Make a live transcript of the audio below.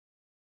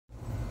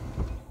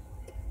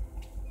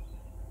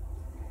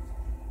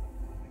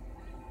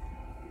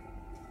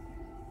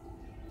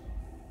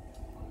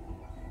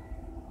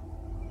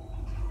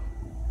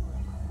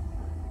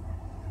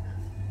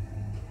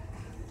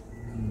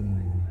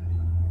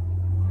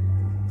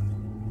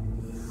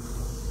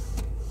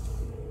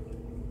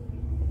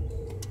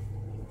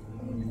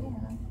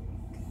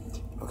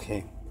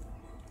Okay.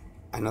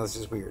 I know this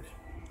is weird.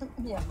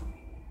 Yeah.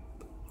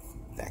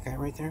 That guy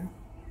right there?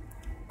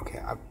 Okay,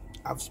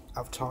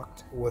 I've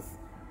talked with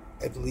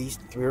at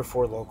least 3 or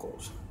 4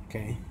 locals,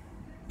 okay?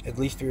 At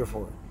least 3 or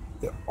 4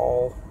 that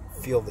all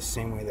feel the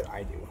same way that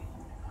I do.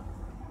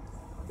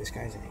 This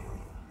guy's an alien.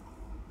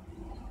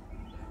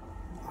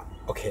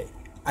 Okay,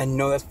 I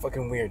know that's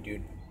fucking weird,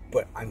 dude,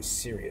 but I'm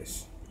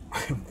serious.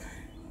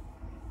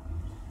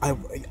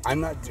 I'm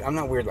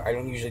not weird. I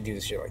don't usually do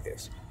this shit like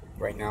this.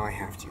 Right now I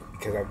have to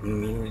because I've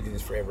been meaning to do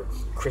this forever.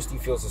 Christy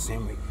feels the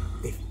same way.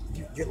 If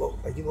you're local,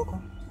 are you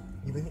local?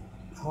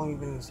 How long have you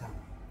been in this town?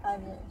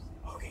 5 years.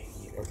 Okay.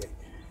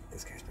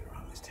 This guy's been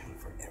around this town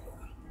forever,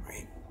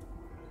 right?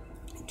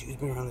 Dude's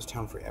been around this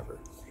town forever.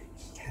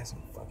 He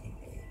hasn't fucking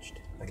aged.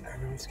 Like, I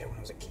remember this guy when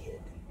I was a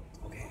kid,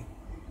 okay?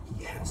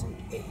 He hasn't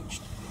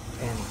aged.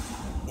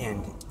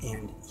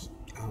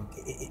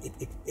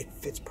 It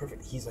fits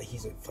perfect. He's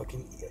a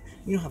fucking,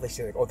 you know how they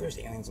say, like, oh, there's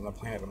aliens on the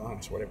planet among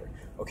us, whatever.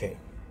 Okay,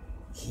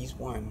 he's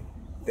one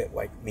that,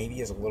 like, maybe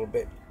is a little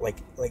bit, like,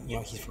 you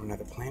know, he's from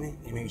another planet,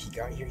 and maybe he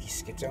got here,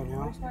 he's schizo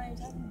now. Which one are you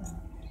talking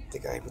about? The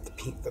guy with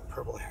the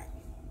purple hat.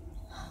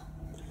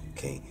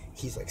 Okay,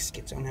 he's like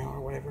schizo now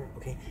or whatever.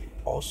 Okay,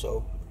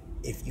 also,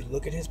 if you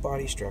look at his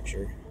body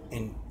structure,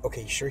 and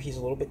okay, sure, he's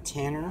a little bit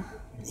tanner.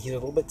 He's a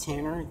little bit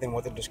tanner than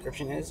what the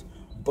description is,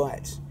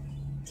 but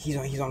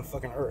he's on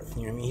fucking Earth.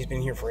 You know what I mean? He's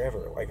been here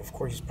forever. Like, of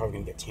course, he's probably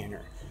gonna get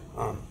tanner.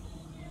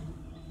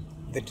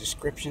 The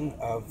description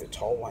of the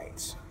tall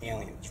whites,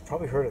 aliens, you've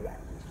probably heard of that.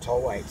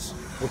 Tall whites,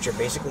 which are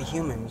basically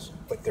humans,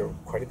 but they're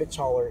quite a bit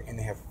taller, and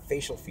they have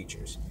facial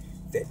features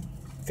that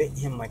fit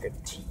him like a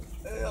T.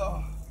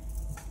 Ugh.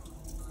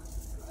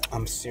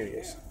 I'm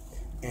serious,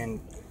 and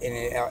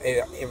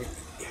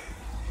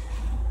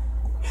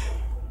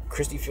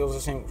Christy feels the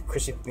same.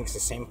 Christy thinks the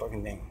same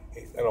fucking thing.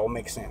 It all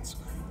makes sense.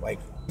 Like,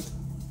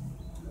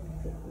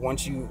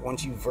 once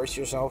you verse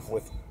yourself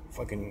with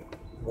fucking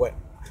what,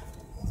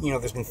 you know,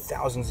 there's been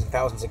thousands and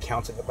thousands of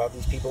accounts about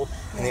these people,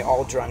 and they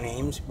all draw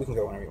names. We can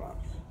go whenever you want.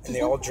 And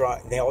they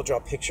all draw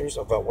pictures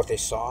about what they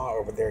saw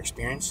or what their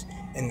experience,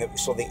 and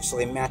so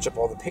they match up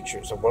all the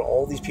pictures of what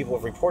all these people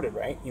have reported,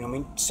 right? You know what I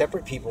mean?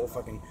 Separate people,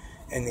 fucking,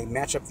 and they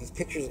match up these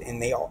pictures,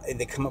 and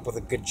they come up with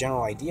a good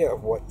general idea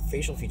of what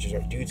facial features are.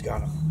 Dude's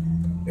got them.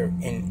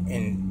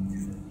 And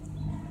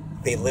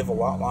they live a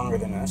lot longer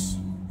than us.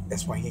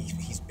 That's why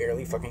he's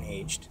barely fucking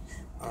aged.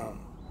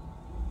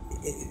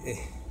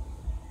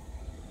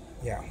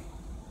 Yeah.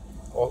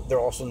 They're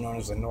also known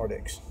as the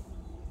Nordics.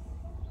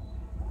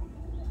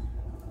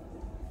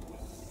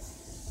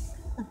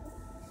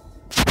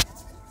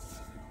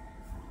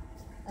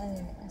 I need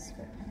an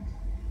escort.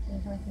 Can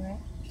you come with me, right?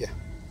 Yeah.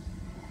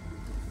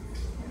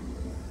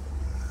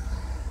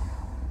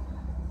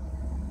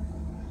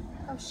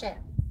 Oh shit.